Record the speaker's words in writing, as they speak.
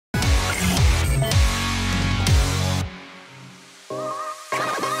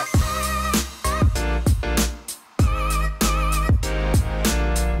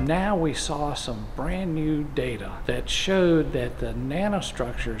now we saw some brand new data that showed that the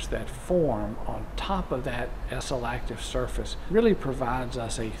nanostructures that form on top of that SLActive surface really provides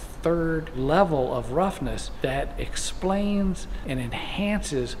us a third level of roughness that explains and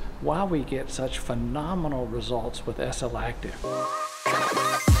enhances why we get such phenomenal results with SLActive.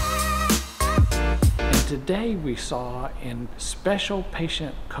 Today we saw in special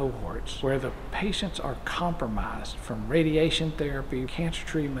patient cohorts where the patients are compromised from radiation therapy, cancer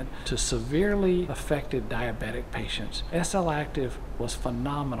treatment, to severely affected diabetic patients. SLActive was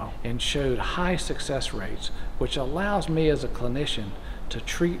phenomenal and showed high success rates, which allows me as a clinician to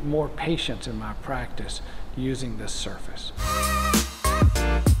treat more patients in my practice using this surface.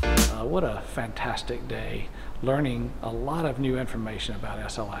 What a fantastic day learning a lot of new information about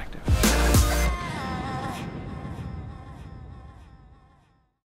SLActive.